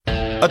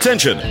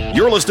Attention,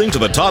 you're listening to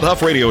the Todd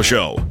Huff Radio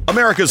Show,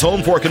 America's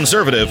home for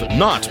conservative,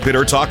 not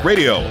bitter talk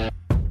radio.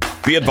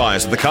 Be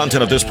advised that the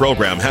content of this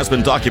program has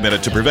been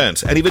documented to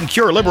prevent and even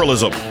cure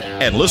liberalism,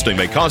 and listening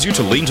may cause you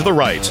to lean to the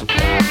right.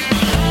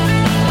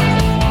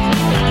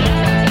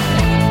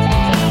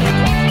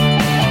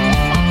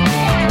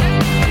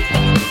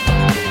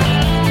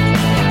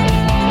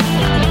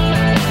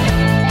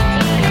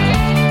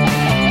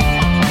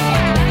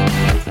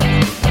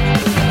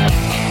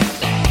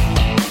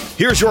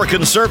 Here's your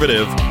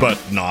conservative, but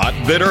not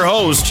bitter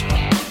host,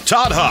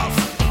 Todd Huff.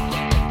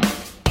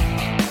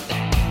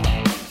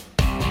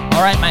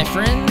 All right, my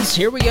friends,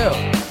 here we go.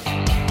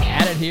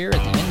 At it here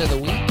at the end of the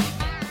week.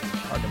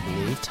 Hard to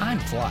believe. Time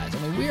flies. I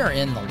mean, we are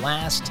in the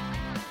last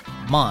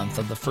month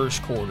of the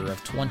first quarter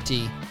of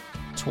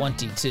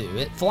 2022.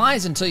 It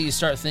flies until you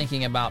start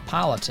thinking about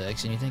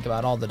politics and you think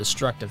about all the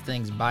destructive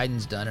things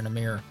Biden's done in a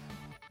mere,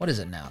 what is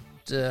it now?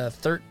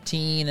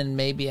 13 and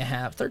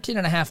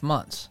a half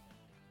months.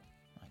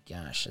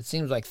 Gosh, it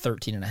seems like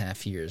 13 and a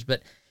half years.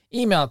 But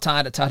email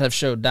Todd at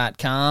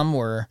ToddHuffShow.com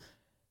where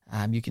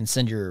you can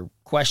send your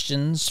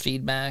questions,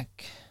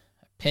 feedback,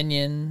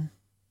 opinion,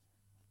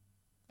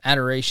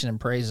 adoration, and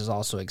praise is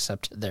also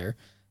accepted there.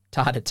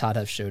 Todd at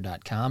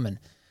ToddHuffShow.com. And,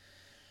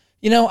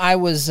 you know, I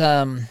was,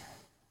 there's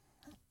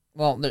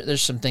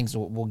some things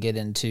we'll get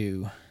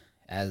into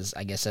as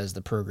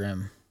the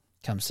program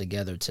comes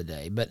together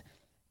today. But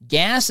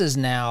gas is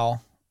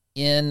now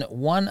in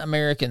one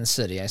American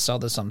city. I saw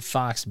this on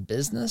Fox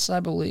Business, I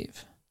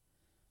believe.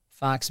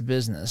 Fox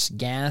Business.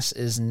 Gas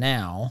is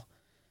now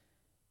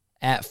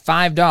at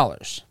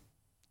 $5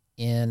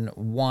 in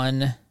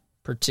one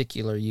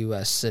particular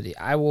U.S. city.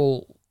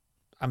 I'm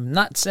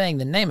not saying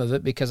the name of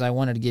it because I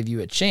wanted to give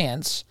you a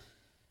chance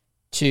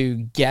to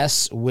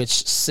guess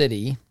which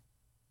city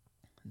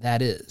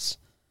that is.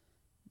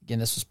 Again,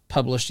 this was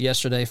published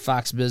yesterday,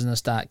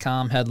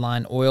 foxbusiness.com.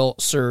 Headline, Oil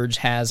Surge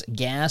Has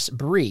Gas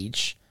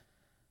Breach.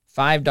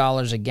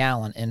 $5 a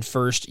gallon in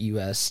first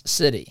U.S.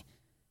 city.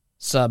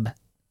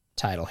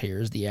 Subtitle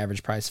here is the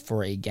average price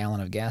for a gallon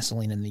of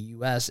gasoline in the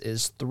U.S.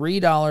 is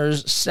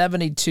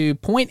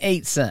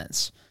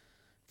 $3.72.8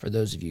 for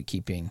those of you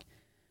keeping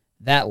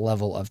that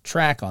level of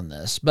track on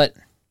this. But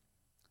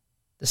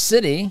the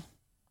city,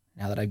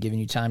 now that I've given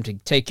you time to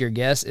take your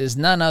guess, is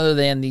none other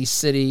than the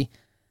city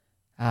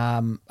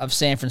of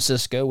San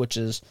Francisco, which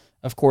is,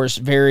 of course,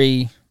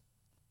 very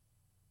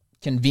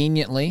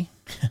conveniently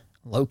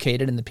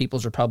located in the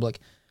People's Republic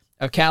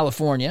of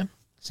California.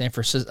 San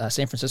Francisco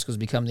has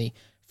become the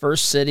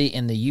first city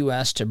in the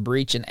U.S. to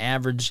breach an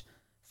average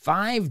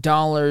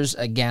 $5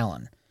 a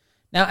gallon.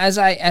 Now, as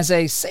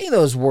I say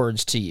those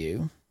words to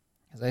you,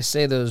 I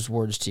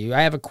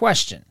have a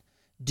question.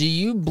 Do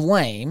you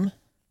blame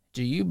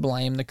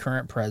the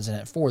current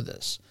president for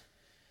this?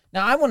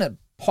 Now, I want to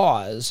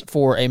pause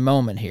for a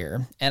moment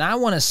here, and I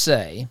want to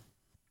say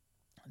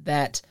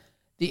that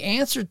the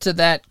answer to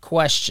that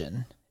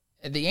question,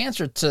 the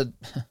answer to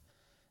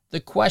the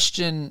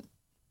question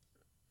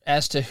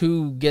as to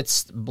who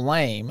gets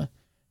blame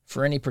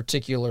for any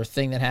particular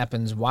thing that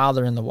happens while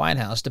they're in the White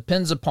House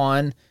depends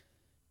upon,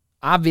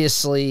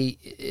 obviously,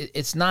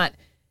 it's not,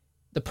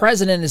 the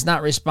president is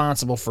not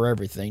responsible for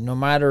everything, no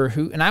matter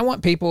who, and I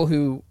want people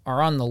who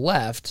are on the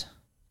left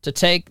to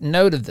take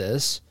note of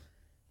this,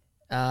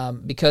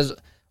 because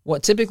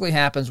what typically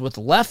happens with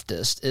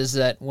leftists is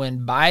that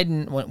when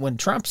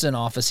Trump's in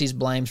office, he's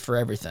blamed for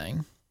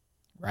everything,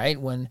 right?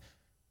 When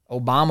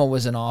Obama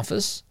was in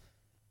office,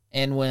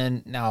 and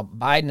when now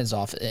Biden is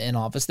in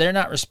office, they're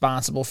not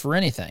responsible for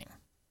anything.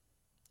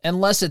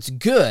 Unless it's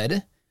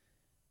good.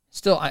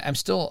 I'm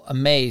still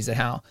amazed at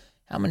how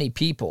many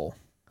people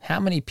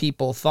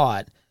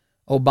thought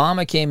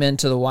Obama came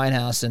into the White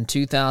House in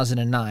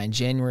 2009,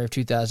 January of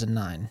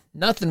 2009.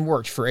 Nothing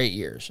worked for 8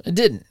 years. It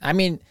didn't. I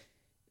mean,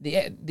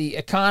 the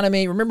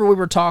economy, remember we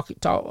were told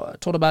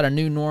about a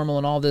new normal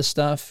and all this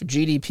stuff?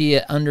 GDP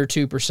at under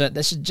 2%.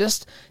 This is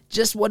just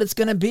what it's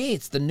going to be.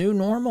 It's the new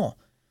normal.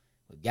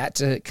 We've got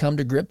to come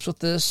to grips with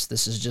this.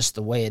 This is just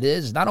the way it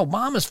is. It's not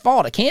Obama's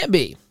fault. It can't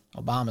be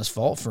Obama's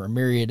fault for a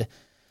myriad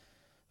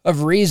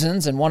of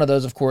reasons, and one of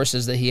those, of course,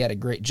 is that he had a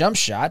great jump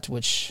shot,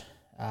 which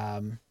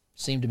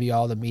seemed to be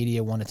all the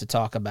media wanted to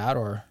talk about,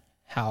 or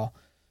how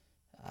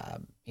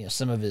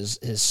some of his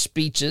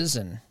speeches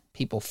and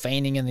people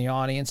feigning in the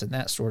audience and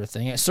that sort of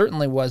thing. It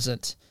certainly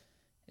wasn't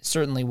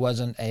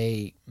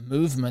a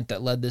movement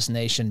that led this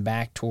nation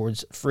back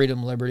towards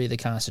freedom, liberty, the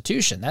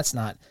Constitution. That's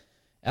not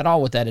at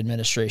all what that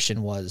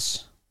administration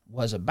was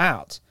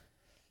about.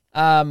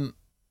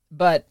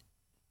 But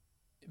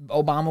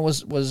Obama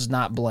was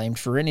not blamed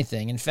for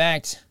anything. In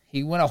fact,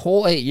 he went a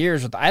whole 8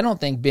 years with, I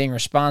don't think, being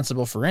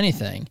responsible for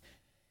anything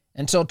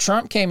until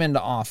Trump came into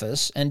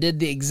office and did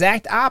the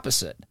exact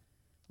opposite,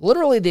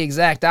 literally the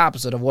exact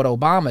opposite of what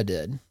Obama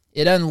did.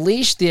 It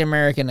unleashed the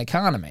American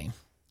economy.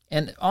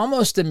 And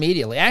almost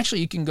immediately, actually,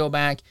 you can go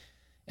back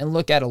and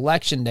look at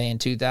Election Day in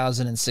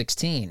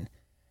 2016,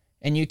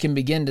 and you can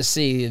begin to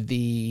see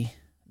the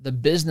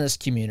business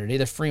community,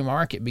 the free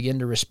market, begin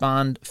to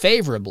respond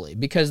favorably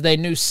because they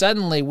knew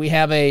suddenly we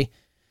have a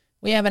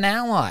We have an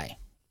ally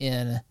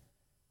in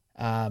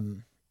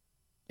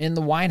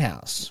the White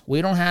House.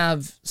 We don't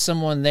have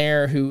someone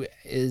there who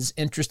is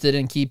interested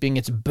in keeping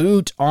its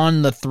boot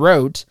on the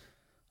throat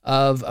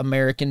of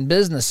American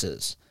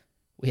businesses.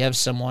 We have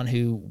someone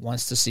who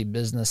wants to see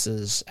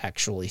businesses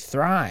actually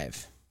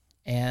thrive.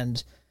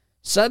 And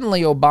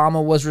suddenly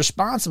Obama was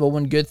responsible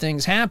when good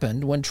things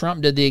happened, when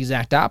Trump did the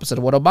exact opposite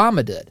of what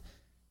Obama did.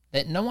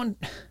 That no one,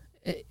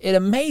 it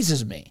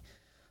amazes me.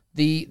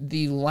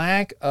 The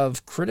lack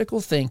of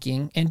critical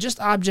thinking and just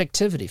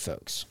objectivity,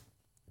 folks,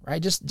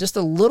 right? Just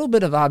a little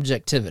bit of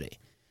objectivity.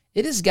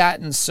 It has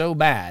gotten so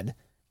bad.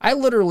 I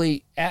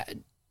literally,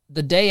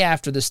 the day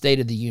after the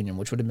State of the Union,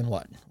 which would have been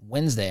what?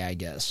 Wednesday, I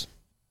guess.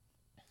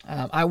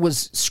 I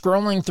was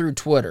scrolling through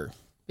Twitter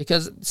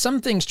because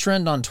some things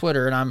trend on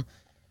Twitter and I'm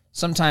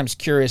sometimes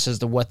curious as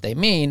to what they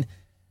mean.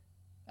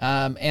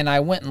 And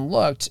I went and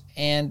looked,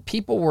 and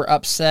people were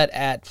upset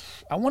at,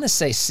 I want to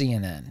say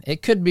CNN.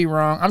 It could be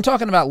wrong. I'm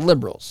talking about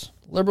liberals.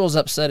 Liberals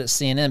upset at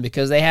CNN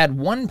because they had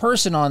one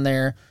person on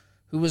there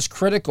who was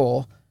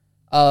critical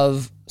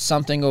of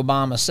something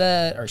Obama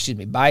said, or excuse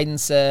me, Biden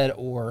said,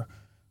 or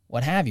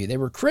what have you. They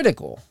were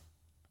critical.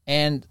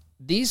 And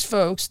these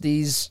folks,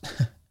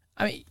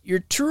 I mean, you're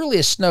truly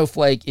a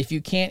snowflake if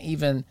you can't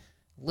even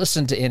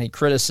listen to any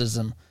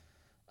criticism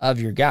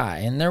of your guy.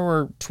 And there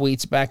were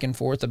tweets back and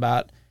forth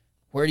about,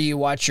 where do you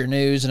watch your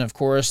news? And of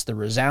course, the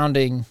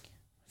resounding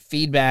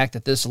feedback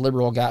that this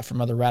liberal got from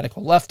other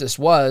radical leftists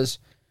was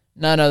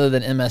none other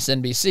than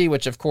MSNBC,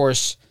 which of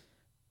course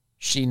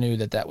she knew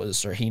that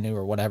was, or he knew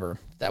or whatever,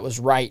 that was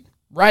right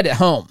at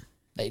home.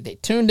 They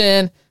tuned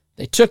in,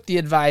 they took the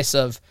advice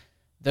of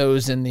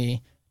those in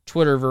the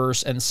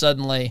Twitterverse, and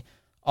suddenly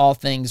all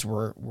things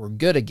were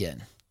good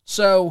again.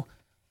 So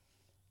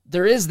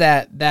there is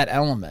that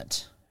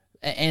element.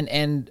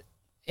 And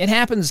it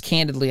happens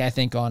candidly, I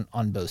think,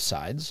 on both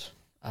sides.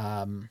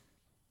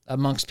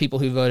 Amongst people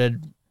who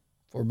voted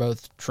for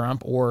both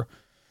Trump or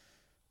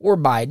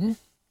Biden.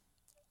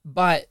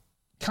 But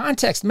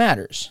context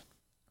matters,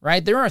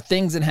 right? There are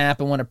things that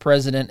happen when a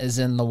president is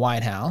in the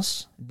White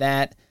House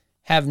that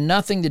have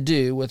nothing to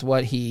do with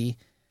what he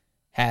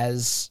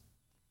has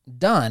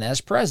done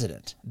as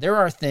president. There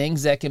are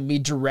things that can be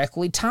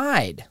directly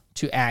tied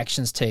to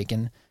actions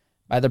taken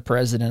by the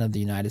President of the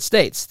United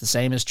States. The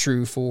same is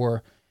true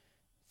for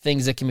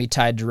things that can be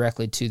tied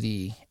directly to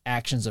the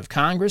actions of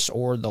Congress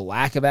or the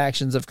lack of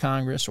actions of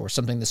Congress or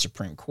something the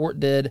Supreme Court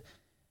did,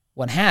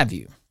 what have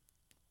you.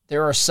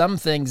 There are some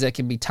things that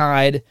can be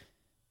tied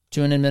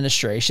to an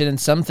administration and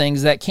some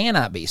things that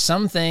cannot be.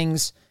 Some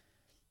things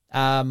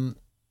may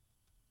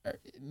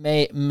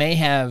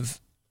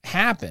have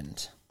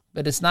happened,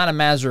 but it's not a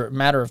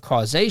matter of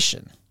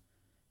causation.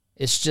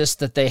 It's just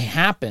that they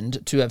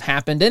happened to have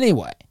happened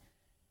anyway.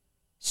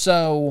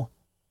 So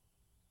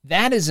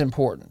that is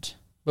important.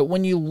 But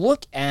when you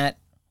look at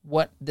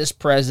what this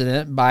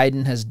President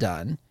Biden has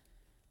done,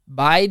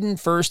 Biden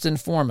first and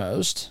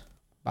foremost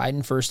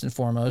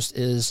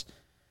is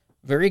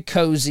very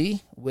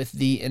cozy with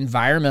the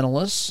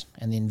environmentalists,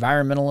 and the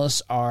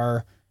environmentalists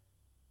are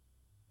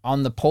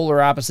on the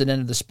polar opposite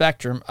end of the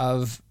spectrum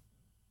of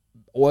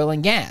oil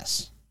and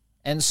gas.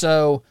 And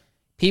so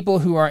people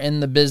who are in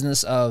the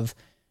business of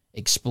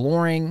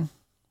exploring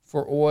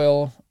for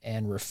oil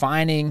and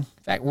refining,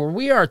 in fact, where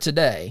we are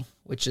today,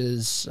 which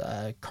is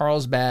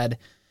Carlsbad,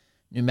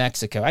 New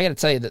Mexico. I got to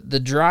tell you that the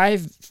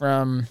drive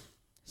from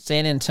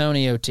San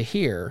Antonio to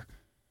here,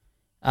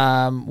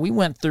 we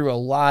went through a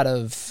lot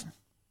of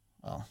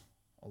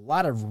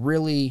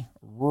really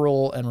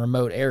rural and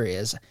remote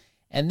areas.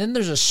 And then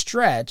there's a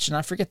stretch, and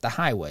I forget the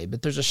highway,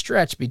 but there's a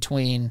stretch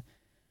between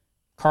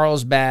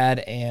Carlsbad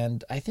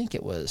and I think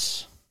it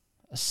was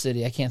a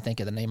city, I can't think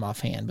of the name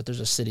offhand, but there's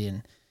a city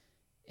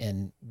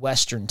in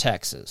western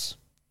Texas.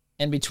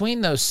 And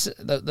between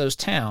those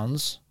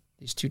towns,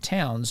 these two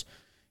towns,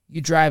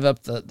 you drive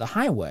up the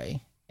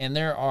highway, and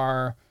there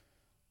are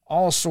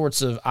all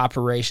sorts of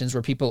operations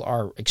where people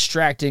are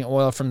extracting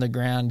oil from the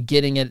ground,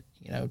 getting it,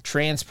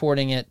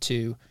 transporting it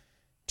to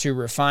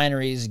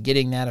refineries,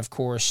 getting that, of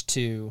course,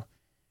 to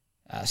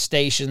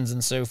stations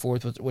and so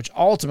forth, which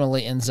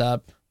ultimately ends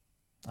up,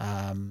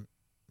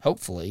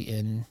 hopefully,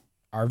 in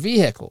our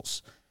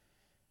vehicles.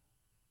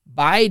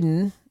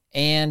 Biden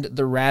and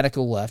the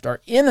radical left are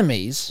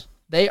enemies.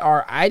 They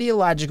are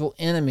ideological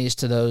enemies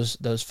to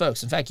those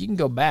folks. In fact, you can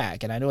go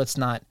back, and I know it's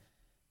not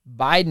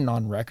Biden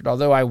on record,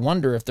 although I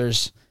wonder if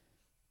there's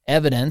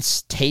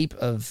evidence, tape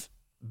of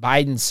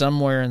Biden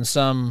somewhere in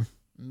some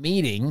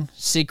meeting,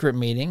 secret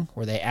meeting,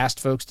 where they asked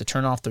folks to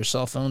turn off their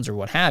cell phones or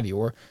what have you,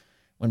 or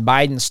when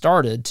Biden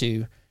started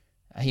he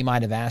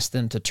might have asked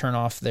them to turn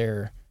off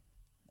their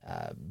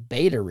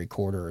beta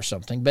recorder or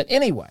something. But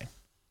anyway,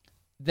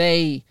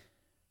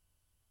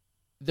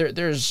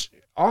 there's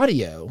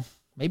audio,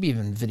 maybe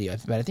even video,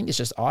 but I think it's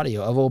just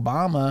audio of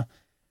Obama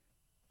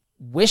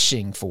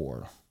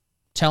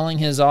telling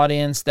his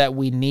audience that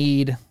we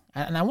need,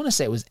 and I want to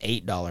say it was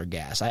 $8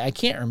 gas. I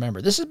can't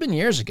remember. This has been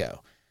years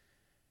ago.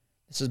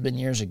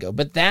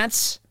 But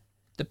that's,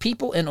 the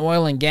people in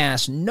oil and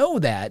gas know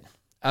that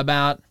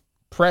about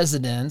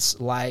presidents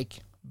like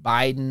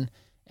Biden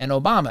and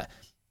Obama.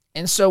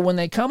 And so when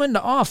they come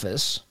into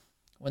office,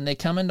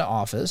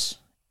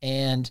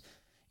 and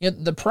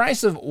the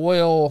price of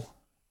oil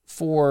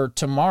for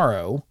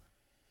tomorrow,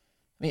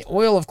 I mean,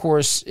 oil, of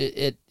course,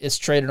 it's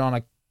traded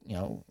on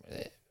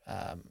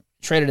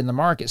traded in the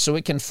market, so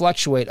it can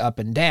fluctuate up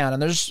and down,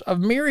 and there's a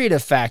myriad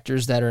of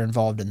factors that are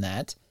involved in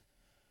that.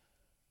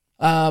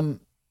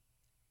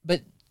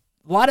 But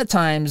a lot of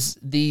times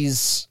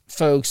these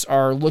folks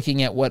are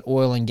looking at what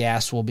oil and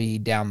gas will be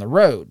down the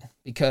road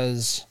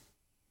because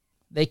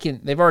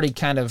they've already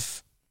kind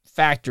of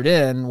factored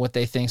in what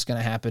they think is going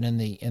to happen in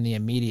the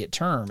immediate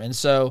term. And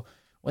so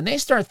when they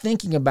start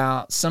thinking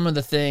about some of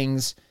the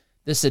things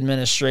this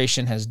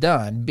administration has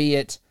done, be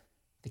it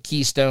the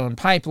Keystone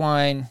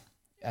Pipeline,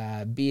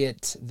 be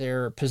it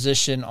their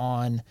position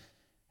on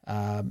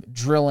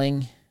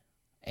drilling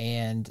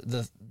and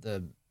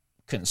the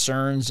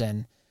concerns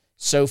and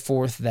so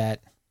forth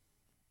that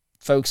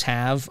folks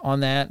have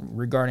on that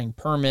regarding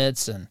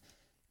permits and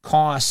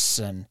costs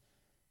and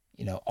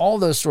all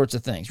those sorts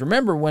of things.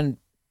 Remember, when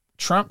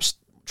Trump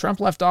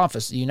left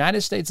office, the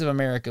United States of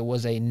America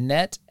was a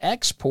net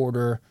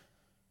exporter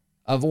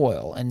of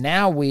oil, and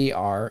now we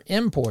are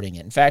importing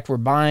it. In fact, we're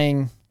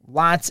buying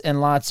lots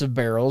and lots of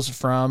barrels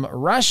from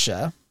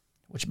Russia,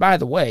 which, by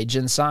the way,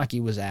 Jen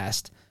Psaki was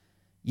asked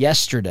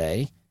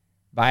yesterday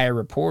by a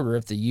reporter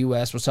if the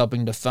U.S. was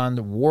helping to fund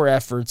war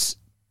efforts,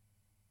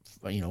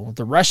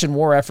 the Russian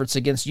war efforts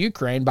against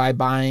Ukraine by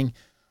buying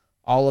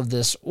all of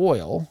this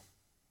oil,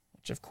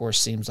 which, of course,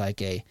 seems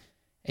like a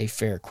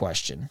fair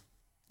question.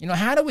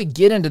 How do we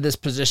get into this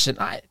position?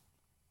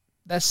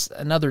 That's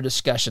another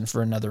discussion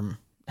for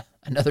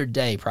another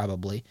day,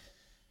 probably.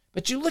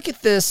 But you look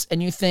at this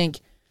and you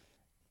think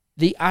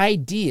the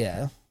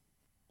idea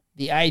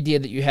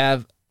that you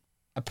have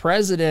a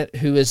president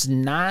who does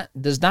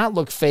not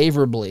look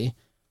favorably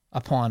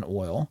upon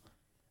oil,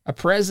 a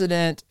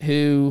president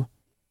who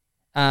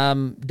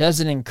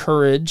doesn't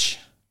encourage,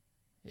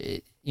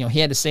 he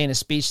had to say in a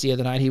speech the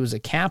other night he was a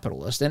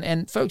capitalist.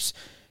 And folks,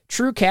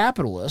 true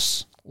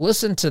capitalists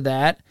listen to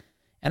that,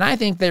 and I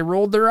think they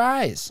rolled their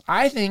eyes.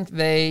 I think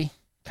they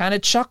kind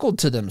of chuckled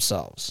to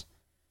themselves.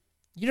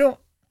 You don't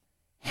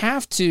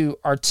have to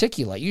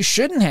articulate, you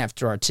shouldn't have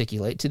to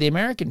articulate to the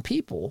American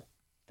people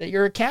that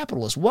you're a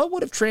capitalist. What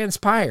would have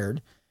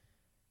transpired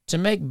to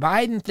make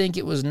Biden think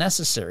it was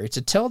necessary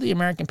to tell the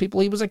American people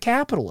he was a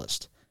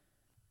capitalist?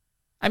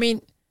 I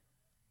mean,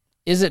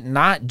 is it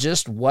not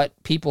just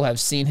what people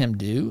have seen him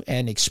do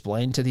and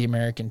explain to the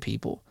American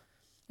people?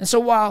 And so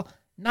while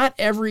not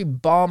every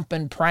bump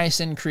and price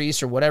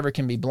increase or whatever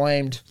can be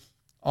blamed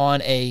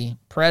on a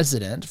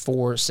president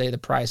for, say, the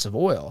price of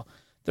oil,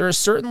 there are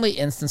certainly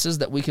instances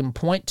that we can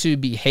point to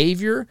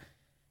behavior,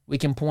 we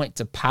can point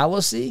to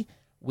policy,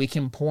 we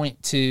can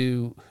point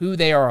to who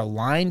they are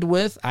aligned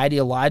with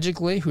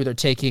ideologically, who they're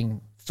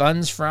taking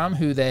funds from,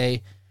 who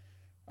they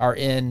are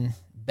in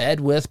bed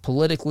with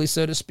politically,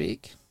 so to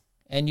speak.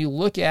 And you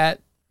look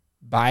at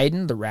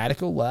Biden, the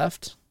radical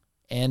left,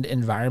 and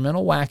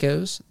environmental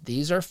wackos.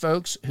 These are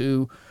folks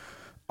who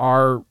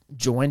are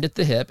joined at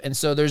the hip. And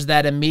so there's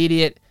that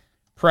immediate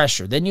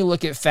pressure. Then you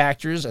look at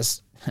factors,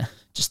 as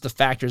just the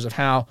factors of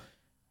how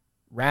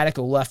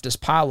radical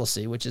leftist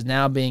policy, which is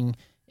now being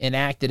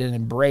enacted and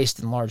embraced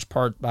in large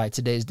part by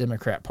today's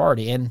Democrat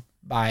Party and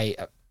by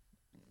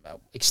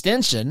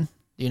extension,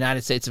 the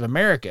United States of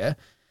America,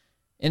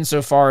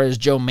 insofar as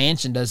Joe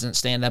Manchin doesn't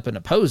stand up and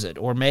oppose it,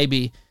 or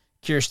maybe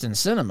Kyrsten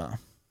Sinema.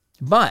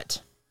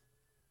 But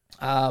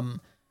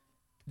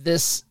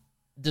this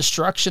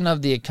destruction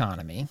of the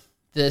economy,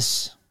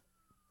 this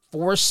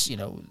force,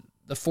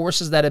 the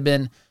forces that have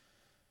been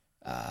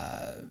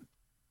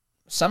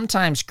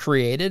sometimes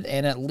created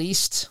and at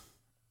least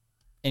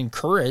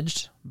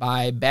encouraged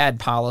by bad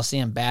policy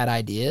and bad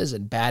ideas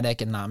and bad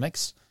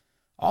economics,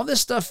 all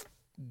this stuff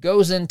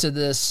goes into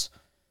this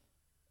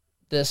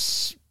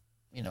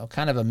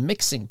kind of a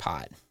mixing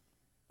pot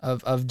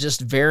of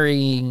just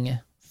varying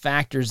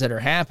factors that are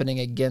happening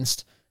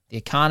against the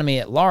economy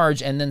at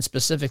large, and then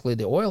specifically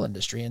the oil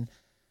industry. And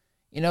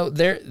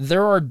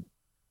there are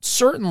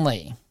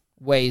certainly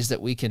ways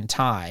that we can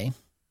tie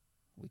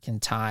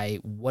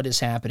what is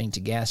happening to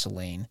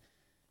gasoline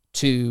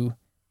to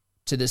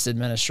this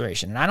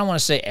administration. And I don't want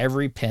to say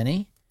every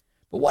penny,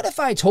 but what if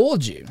I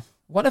told you,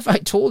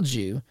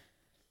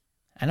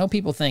 I know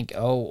people think,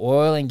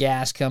 oil and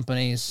gas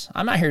companies,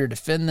 I'm not here to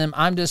defend them,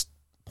 I'm just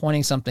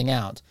pointing something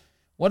out.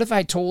 What if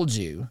I told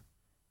you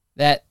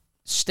that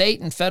state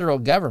and federal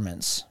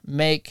governments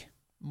make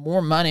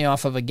more money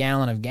off of a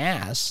gallon of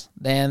gas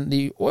than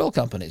the oil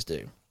companies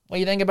do? What do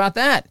you think about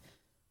that?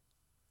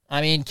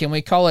 I mean, can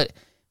we call it,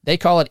 they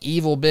call it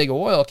evil big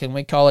oil, can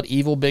we call it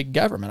evil big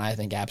government? I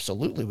think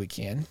absolutely we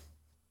can.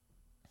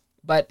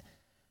 But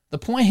the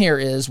point here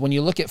is, when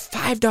you look at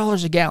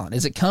 $5 a gallon,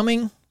 is it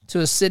coming to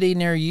a city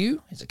near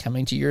you? Is it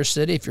coming to your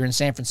city? If you're in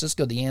San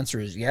Francisco, the answer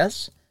is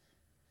yes.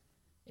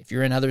 If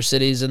you're in other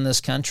cities in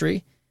this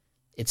country,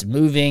 it's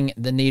moving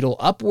the needle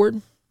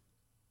upward,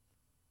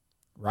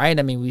 right?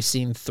 I mean, we've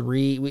seen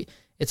it's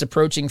It's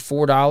approaching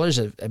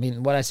 $4. I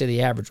mean, what I say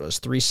the average was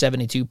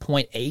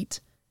 372.8.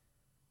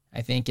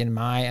 I think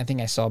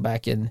I saw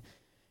back in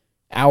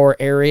our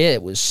area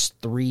it was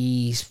I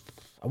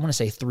want to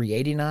say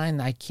 389.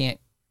 I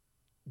can't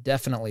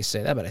definitely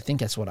say that, but I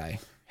think that's what I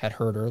had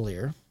heard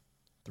earlier.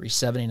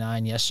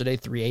 379 yesterday,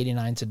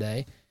 389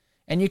 today.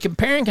 And you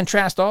compare and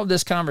contrast all of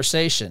this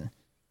conversation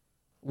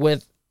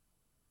with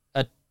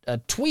a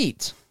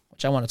tweet,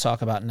 which I want to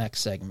talk about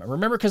next segment.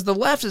 Remember, because the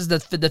left is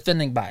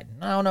defending Biden.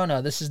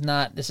 No. This is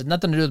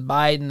nothing to do with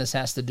Biden. This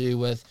has to do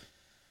with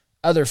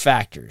other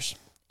factors.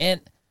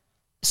 And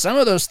some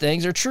of those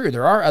things are true.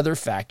 There are other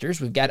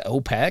factors. We've got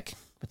OPEC,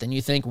 but then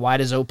you think, why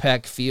does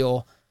OPEC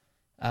feel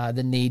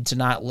the need to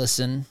not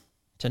listen,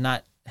 to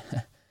not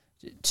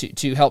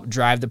to help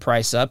drive the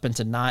price up, and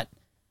to not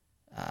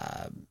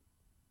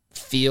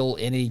feel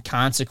any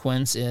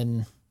consequence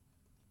in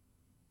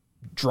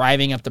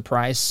driving up the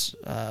price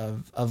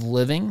of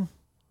living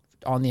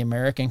on the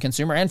American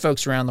consumer and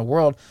folks around the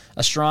world?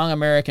 A strong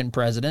American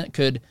president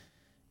could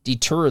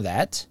deter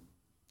that.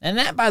 And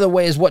that, by the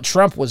way, is what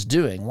Trump was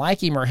doing.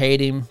 Like him or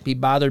hate him, be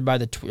bothered by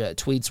the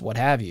tweets, what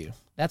have you.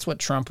 That's what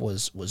Trump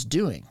was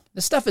doing.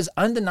 This stuff is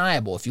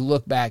undeniable. If you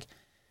look back,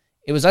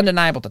 it was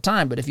undeniable at the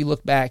time, but if you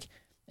look back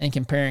and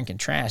compare and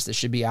contrast, it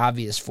should be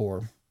obvious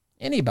for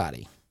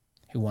anybody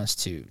who wants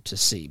to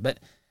see. But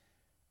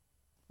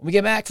when we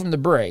get back from the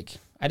break,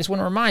 I just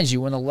want to remind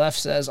you, when the left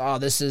says,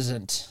 this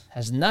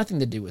has nothing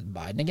to do with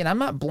Biden. Again, I'm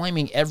not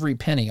blaming every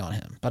penny on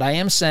him, but I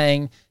am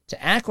saying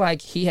to act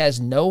like he has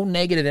no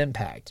negative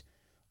impact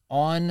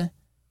on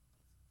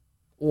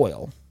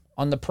oil,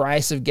 on the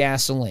price of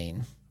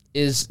gasoline,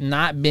 is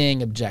not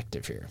being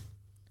objective here.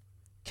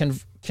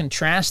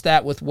 Contrast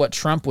that with what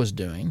Trump was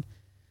doing.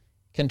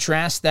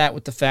 Contrast that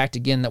with the fact,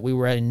 again, that we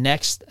were a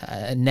net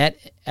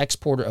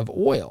exporter of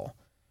oil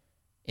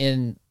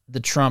in the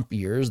Trump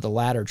years, the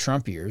latter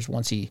Trump years,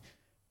 once he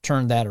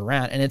turned that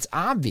around. And it's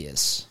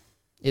obvious.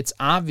 It's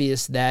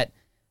obvious that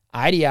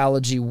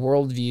ideology,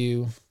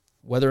 worldview,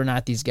 whether or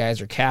not these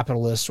guys are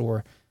capitalists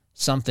or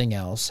something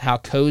else, how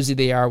cozy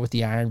they are with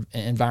the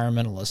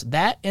environmentalists,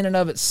 that in and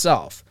of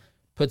itself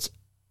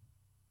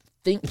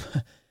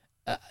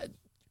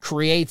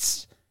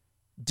creates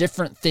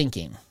different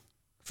thinking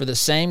for the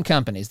same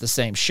companies, the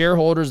same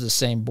shareholders, the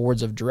same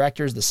boards of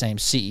directors, the same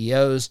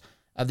CEOs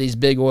of these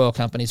big oil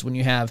companies. When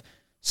you have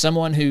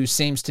someone who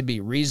seems to be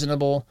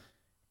reasonable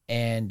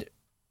and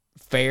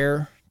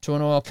fair to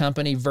an oil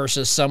company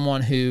versus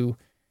someone who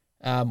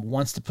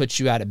wants to put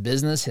you out of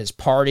business. His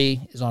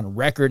party is on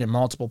record in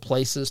multiple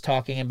places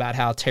talking about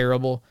how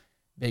terrible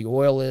big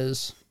oil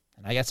is.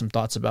 And I got some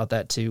thoughts about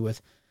that too,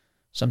 with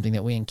something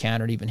that we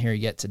encountered even here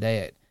yet today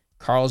at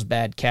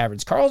Carlsbad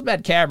Caverns.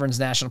 Carlsbad Caverns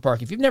National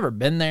Park, if you've never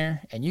been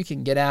there and you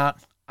can get out,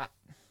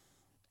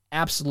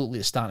 absolutely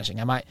astonishing.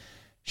 I might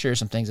share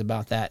some things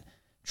about that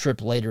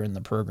trip later in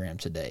the program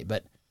today.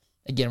 But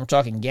again, we're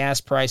talking gas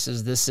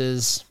prices. This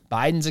is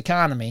Biden's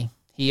economy.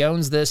 He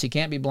owns this. He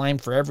can't be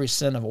blamed for every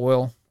cent of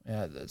oil.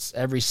 That's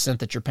every cent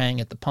that you're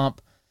paying at the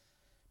pump.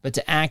 But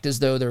to act as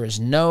though there is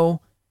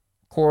no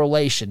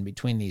correlation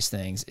between these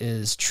things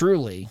is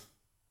truly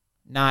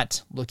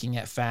not looking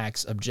at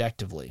facts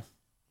objectively.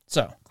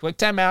 So, quick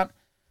timeout.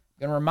 I'm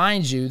going to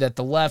remind you that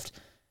the left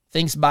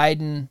thinks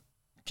Biden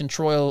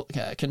controls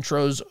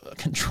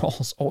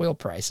oil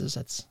prices.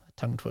 That's a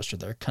tongue twister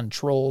there.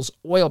 Controls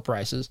oil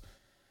prices.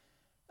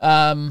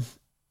 And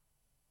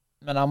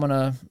I'm going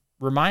to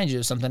remind you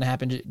of something that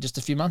happened just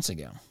a few months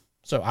ago.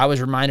 So I was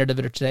reminded of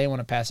it today. I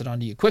want to pass it on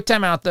to you. Quick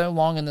time out, though.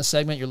 Long in this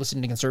segment. You're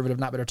listening to Conservative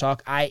Not Bitter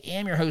Talk. I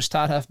am your host,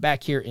 Todd Huff,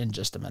 back here in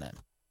just a minute.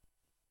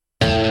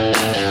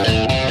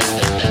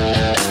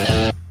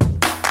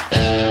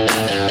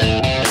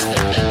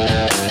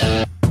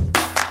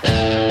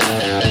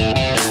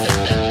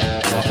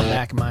 Welcome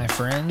back, my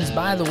friends.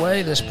 By the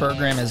way, this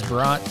program is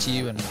brought to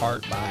you in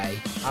part by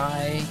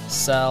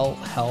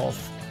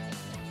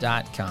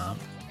iCellHealth.com.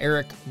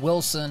 Eric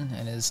Wilson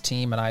and his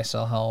team at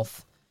iCell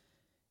Health.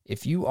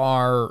 If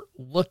you're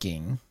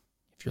looking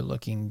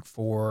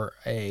for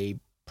a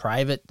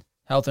private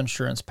health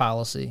insurance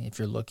policy, if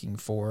you're looking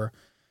for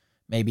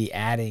maybe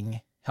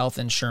adding health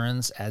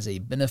insurance as a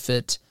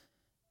benefit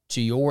to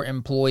your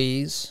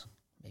employees,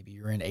 maybe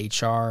you're in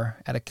HR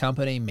at a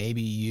company,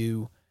 maybe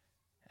you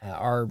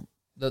are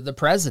the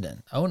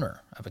president,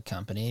 owner of a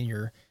company, and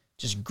you're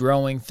just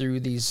growing through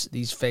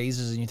these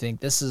phases and you think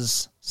this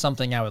is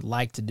something I would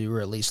like to do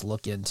or at least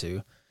look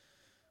into,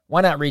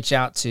 why not reach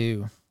out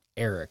to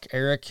Eric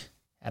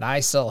at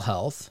iCell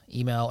Health,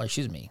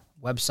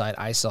 website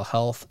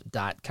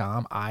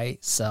iCellHealth.com,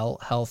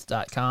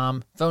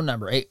 iCellHealth.com, phone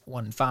number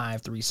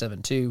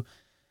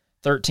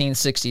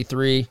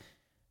 815-372-1363.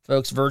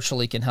 Folks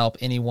virtually can help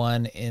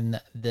anyone in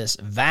this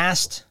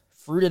vast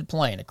fruited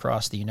plain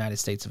across the United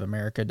States of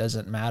America.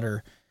 Doesn't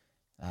matter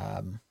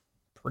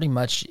pretty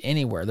much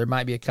anywhere. There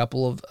might be a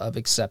couple of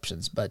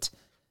exceptions, but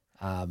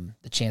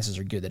the chances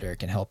are good that Eric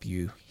can help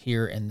you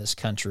here in this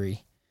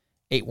country.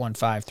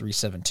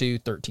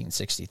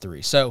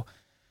 815-372-1363. So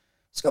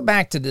let's go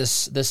back to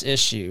this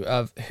issue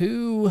of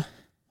who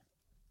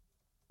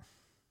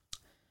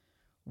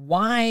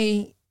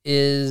why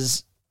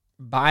is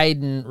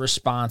Biden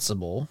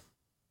responsible,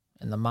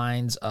 in the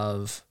minds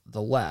of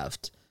the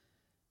left,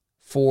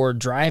 for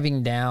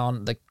driving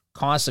down the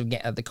cost of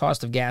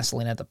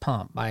gasoline at the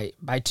pump by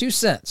 2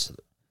 cents?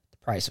 The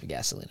price of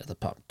gasoline at the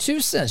pump, 2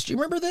 cents. Do you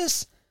remember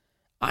this?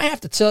 I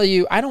have to tell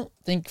you, I don't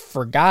think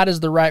forgot is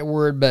the right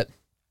word, but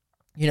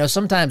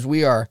sometimes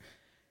we're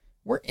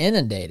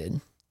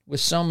inundated with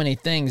so many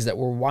things that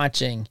we're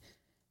watching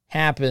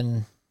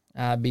happen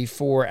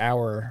before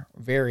our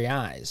very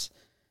eyes.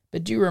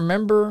 But do you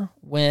remember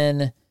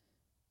when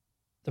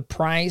the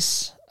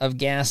price of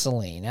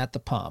gasoline at the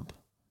pump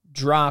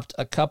dropped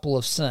a couple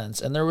of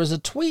cents, and there was a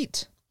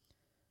tweet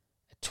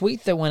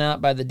that went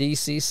out by the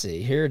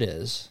DCC. Here it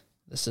is.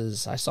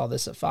 I saw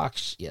this at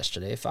Fox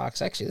yesterday.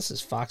 This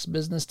is Fox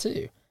Business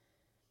too.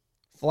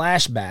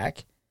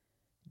 Flashback.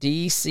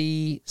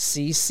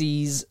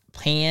 DCCC's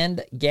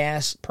panned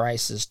gas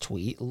prices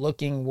tweet,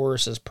 looking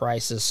worse as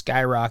prices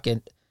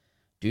skyrocket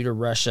due to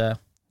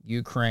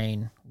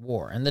Russia-Ukraine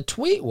war. And the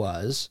tweet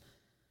was,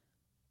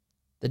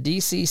 the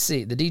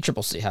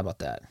DCCC, how about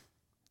that?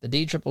 The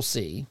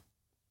DCCC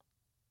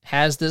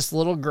has this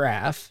little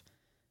graph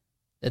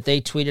that they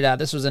tweeted out.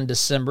 This was in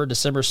December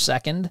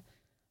 2nd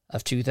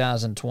of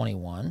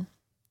 2021.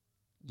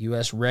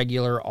 U.S.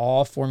 regular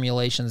all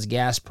formulations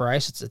gas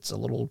price. It's a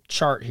little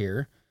chart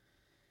here.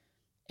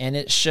 And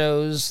it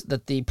shows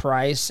that the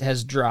price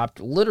has dropped.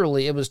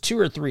 Literally, it was 2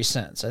 or 3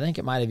 cents. I think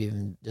it might have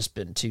even just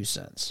been 2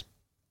 cents.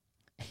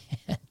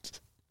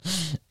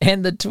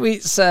 And the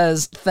tweet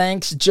says,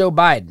 "Thanks, Joe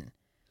Biden."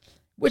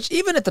 Which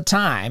even at the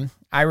time,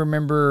 I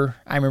remember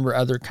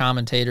other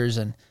commentators,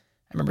 and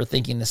I remember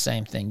thinking the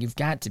same thing. You've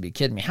got to be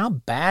kidding me. How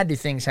bad do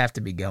things have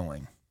to be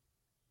going?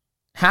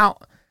 How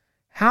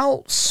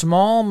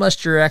small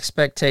must your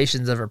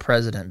expectations of a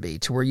president be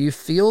to where you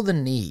feel the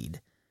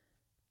need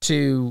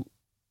to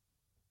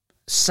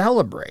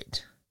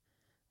celebrate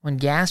when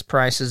gas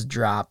prices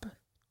drop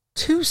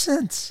 2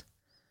 cents?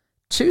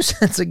 2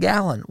 cents a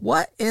gallon.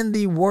 What in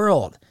the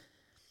world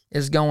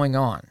is going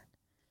on?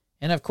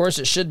 And of course,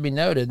 it should be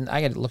noted, and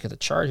I got to look at the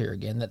chart here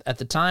again, that at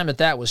the time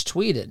that was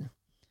tweeted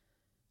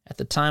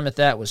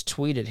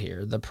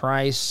here, the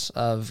price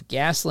of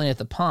gasoline at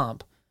the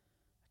pump,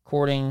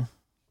 according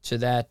to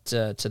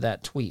that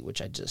tweet,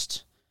 which I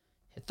just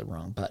hit the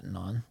wrong button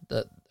on,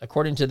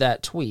 according to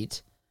that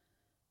tweet,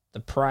 the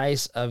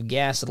price of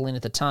gasoline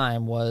at the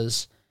time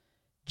was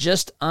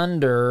just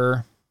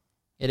under.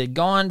 It had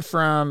gone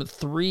from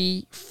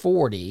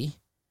 $3.40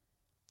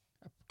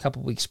 a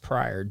couple weeks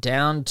prior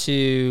down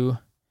to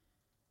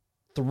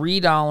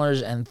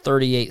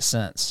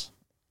 $3.38.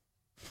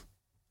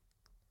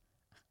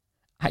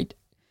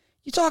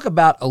 You talk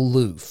about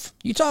aloof.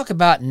 You talk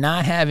about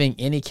not having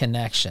any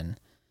connection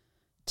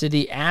to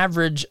the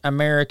average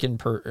American.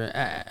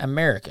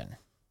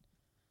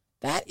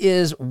 That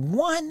is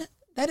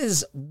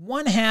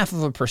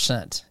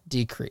 0.5%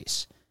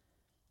 decrease.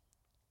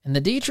 And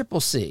the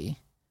DCCC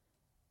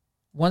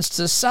wants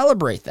to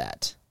celebrate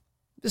that.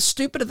 It's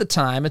stupid at the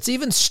time. It's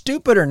even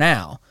stupider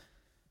now.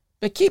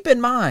 But keep in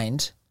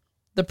mind,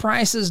 the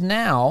prices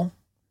now,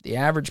 the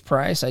average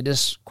price I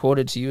just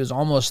quoted to you is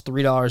almost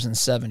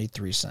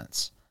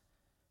 $3.73.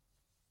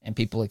 And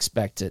people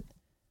expect it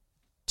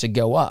to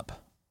go up.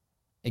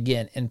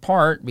 Again, in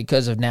part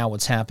because of now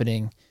what's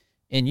happening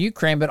in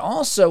Ukraine, but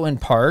also in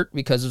part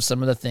because of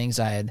some of the things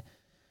I had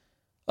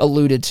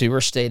alluded to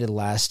or stated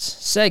last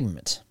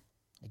segment.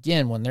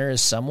 Again, when there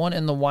is someone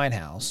in the White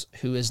House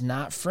who is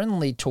not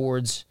friendly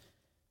towards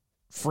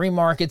free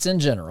markets in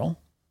general,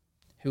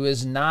 who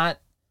is not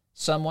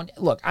someone,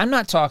 look, I'm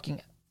not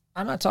talking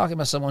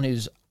about someone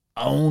who's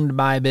owned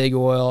by big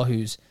oil,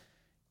 who's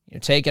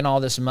taking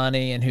all this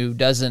money and who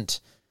doesn't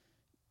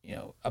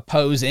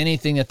oppose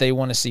anything that they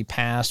want to see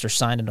passed or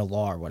signed into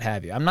law or what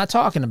have you. I'm not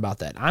talking about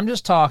that. I'm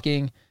just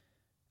talking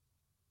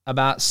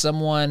about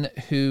someone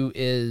who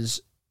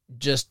is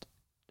just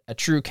a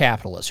true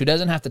capitalist, who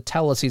doesn't have to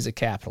tell us he's a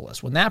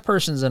capitalist. When that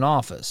person's in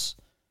office,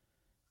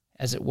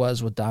 as it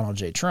was with Donald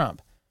J.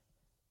 Trump,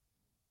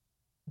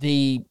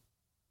 the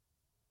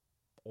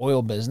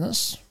oil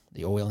business,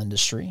 the oil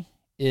industry,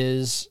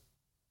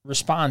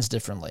 responds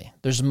differently.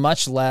 There's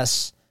much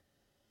less,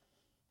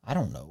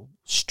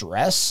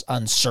 stress,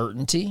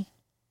 uncertainty.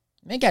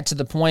 It got to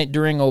the point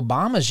during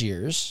Obama's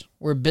years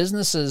where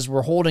businesses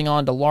were holding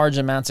on to large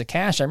amounts of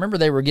cash. I remember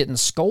they were getting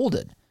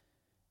scolded.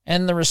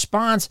 And the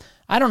response,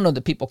 I don't know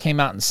that people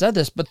came out and said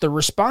this, but the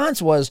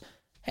response was,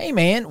 hey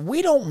man,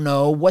 we don't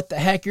know what the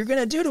heck you're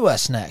going to do to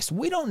us next.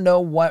 We don't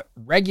know what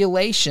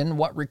regulation,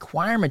 what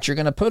requirement you're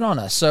going to put on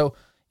us. So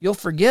you'll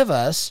forgive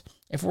us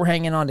if we're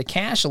hanging on to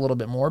cash a little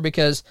bit more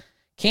because,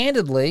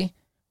 candidly,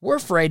 we're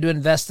afraid to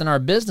invest in our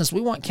business. We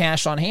want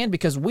cash on hand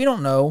because we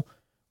don't know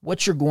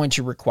what you're going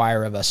to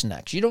require of us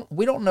next.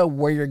 We don't know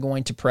where you're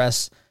going to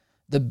press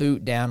the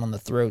boot down on the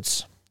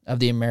throats of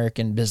the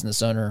American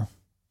business owner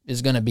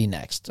is going to be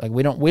next. Like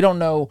we don't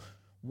know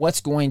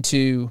what's going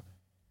to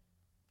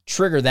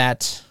trigger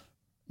that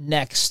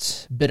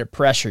next bit of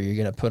pressure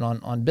you're going to put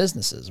on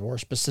businesses, or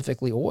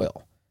specifically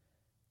oil.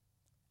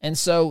 And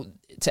so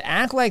to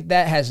act like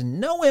that has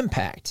no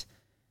impact,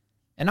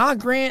 and I'll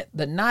grant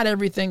that not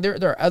everything, there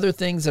are other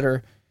things that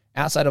are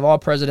outside of all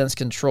presidents'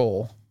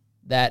 control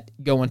that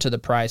go into the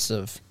price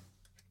of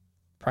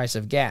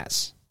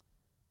gas.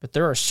 But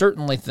there are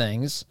certainly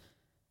things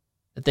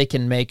that they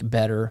can make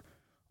better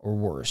or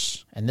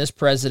worse. And this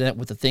president,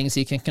 with the things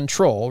he can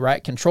control,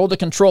 right? Control the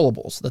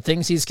controllables, the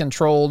things he's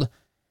controlled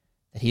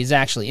that he's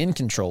actually in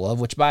control of,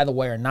 which, by the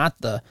way, are not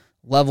the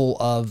level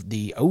of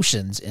the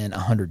oceans in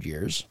 100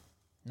 years,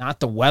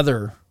 not the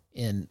weather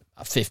in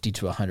 50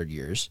 to 100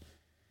 years.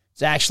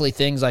 It's actually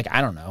things like,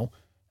 I don't know,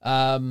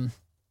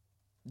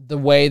 the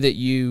way that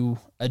you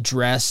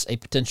address a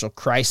potential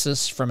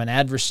crisis from an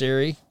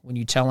adversary when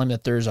you tell him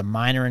that there's a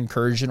minor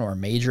incursion or a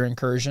major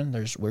incursion.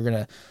 We're going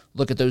to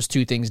look at those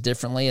two things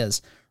differently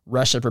as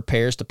Russia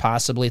prepares to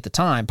possibly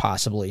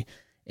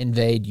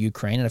invade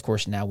Ukraine. And, of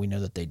course, now we know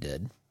that they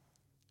did.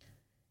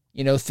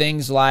 You know,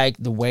 things like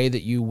the way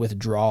that you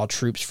withdraw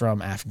troops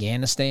from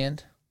Afghanistan.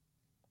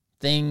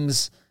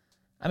 Just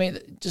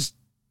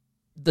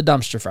the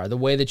dumpster fire, the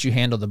way that you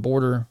handle the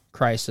border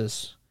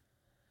crisis,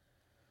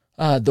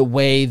 the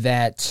way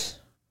that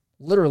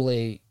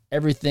literally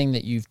everything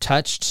that you've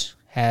touched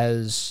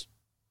has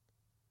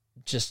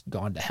just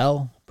gone to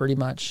hell, pretty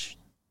much.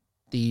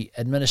 The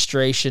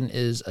administration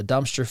is a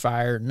dumpster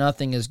fire.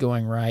 Nothing is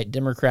going right.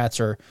 Democrats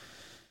are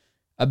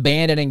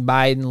abandoning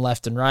Biden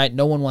left and right.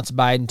 No one wants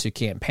Biden to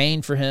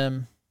campaign for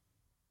him,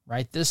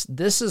 right? These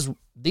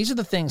are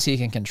the things he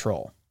can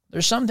control.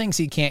 There's some things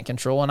he can't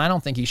control, and I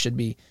don't think he should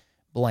be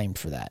blamed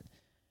for that.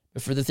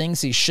 But for the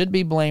things he should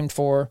be blamed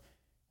for,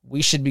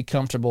 we should be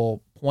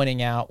comfortable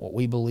pointing out what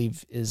we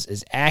believe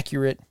is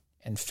accurate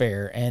and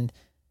fair. And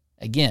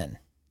again,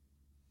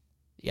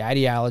 the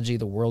ideology,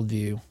 the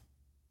worldview,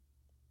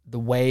 the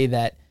way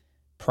that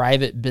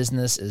private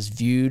business is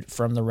viewed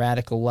from the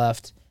radical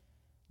left,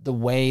 the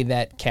way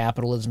that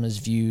capitalism is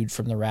viewed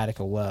from the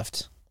radical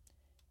left.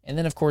 And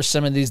then, of course,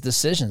 some of these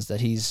decisions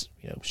that he's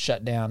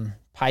shut down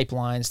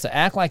pipelines, to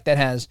act like that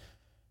has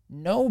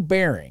no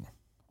bearing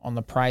on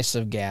the price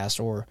of gas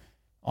or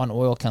on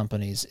oil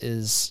companies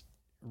is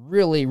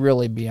really,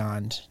 really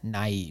beyond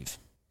naive.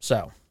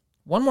 So,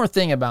 one more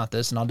thing about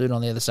this, and I'll do it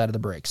on the other side of the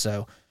break.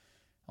 So,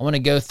 I want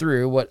to go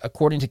through what,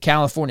 according to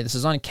California, this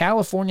is on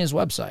California's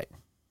website.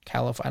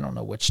 I don't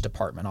know which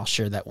department. I'll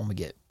share that when we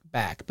get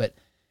back. But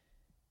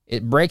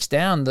it breaks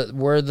down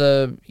where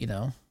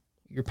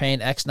you're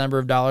paying X number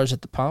of dollars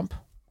at the pump.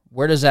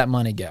 Where does that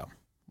money go?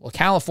 Well,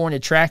 California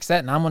tracks that,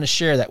 and I'm going to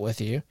share that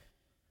with you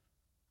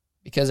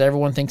because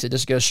everyone thinks it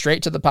just goes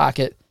straight to the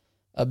pocket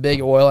of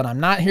big oil, and I'm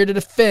not here to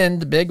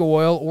defend big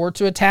oil or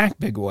to attack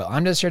big oil.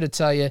 I'm just here to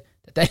tell you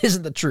that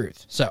isn't the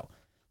truth. So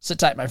sit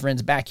tight, my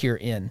friends, back here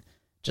in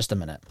just a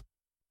minute.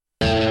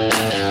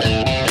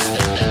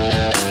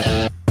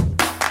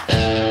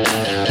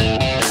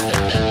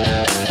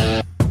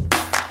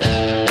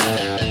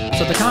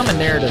 So the common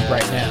narrative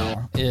right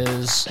now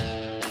is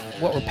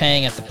what we're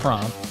paying at the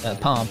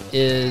pump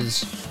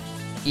is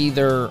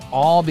either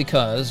all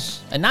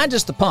because, and not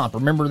just the pump.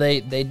 Remember, they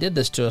did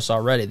this to us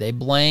already. They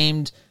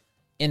blamed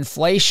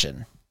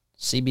inflation.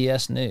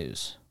 CBS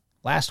News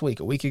last week,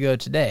 a week ago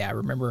today, I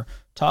remember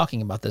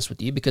talking about this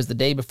with you because the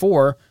day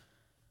before,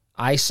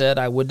 I said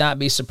I would not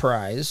be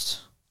surprised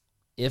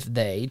if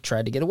they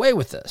tried to get away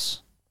with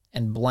this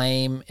and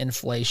blame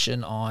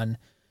inflation on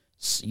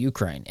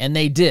Ukraine. And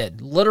they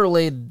did.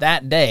 Literally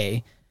that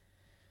day,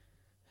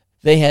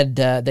 they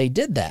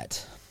did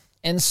that.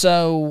 And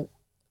so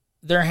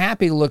they're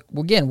happy. Look,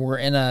 again, we're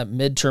in a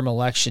midterm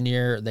election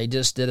year. They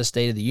just did a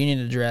State of the Union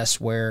address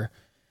where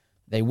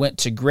they went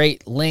to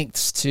great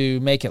lengths to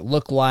make it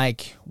look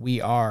like we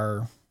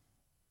are,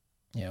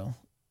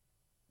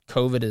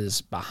 COVID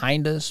is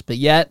behind us. But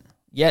yet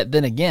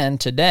then again,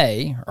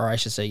 today, or I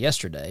should say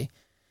yesterday,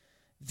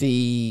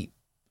 the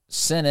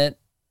Senate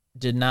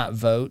did not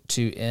vote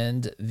to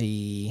end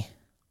the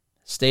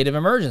state of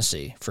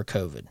emergency for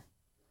COVID.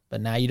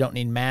 But now you don't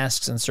need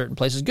masks in certain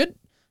places. Good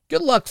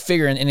luck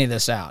figuring any of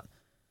this out.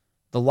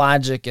 The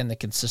logic and the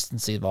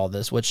consistency of all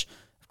this, which,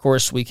 of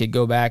course, we could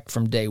go back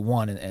from day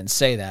one and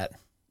say that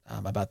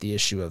about the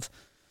issue of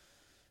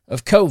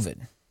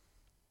COVID.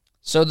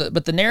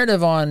 But the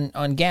narrative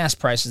on gas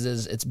prices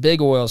is it's big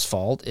oil's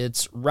fault,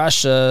 it's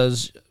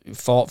Russia's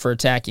fault for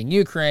attacking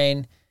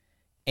Ukraine,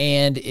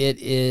 and it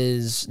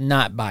is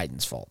not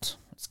Biden's fault.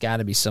 It's got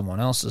to be someone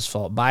else's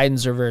fault.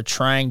 Biden's over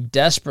trying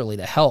desperately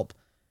to help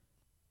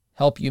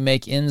you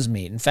make ends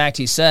meet. In fact,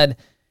 he said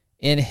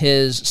in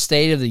his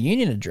State of the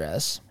Union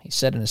address,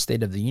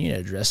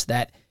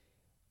 that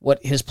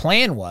what his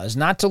plan was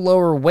not to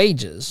lower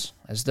wages,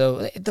 as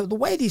though the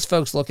way these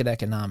folks look at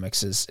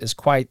economics is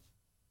quite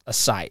a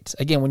sight.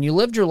 Again, when you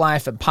lived your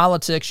life in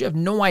politics, you have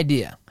no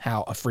idea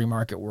how a free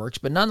market works,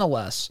 but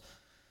nonetheless,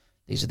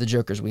 these are the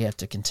jokers we have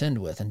to contend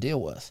with and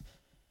deal with.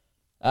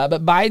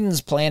 But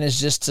Biden's plan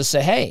is just to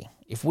say, hey,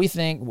 if we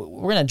think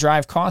we're going to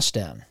drive costs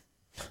down,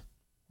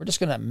 we're just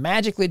going to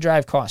magically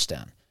drive costs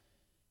down.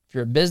 If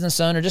you're a business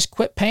owner, just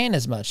quit paying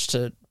as much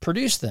to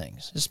produce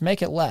things. Just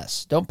make it